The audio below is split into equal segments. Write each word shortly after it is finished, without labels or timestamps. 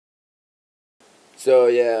So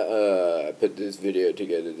yeah, I put this video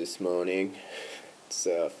together this morning. It's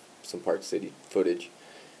some Park City footage.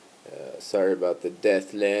 Sorry about the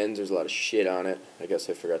death lens, there's a lot of shit on it. I guess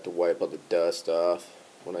I forgot to wipe all the dust off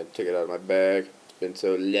when I took it out of my bag. It's been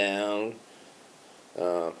so long.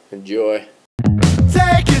 Enjoy.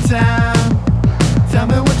 Take your time, tell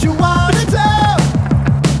me what you want to do.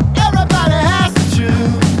 Everybody has to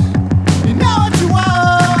choose, you know what you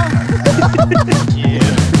want.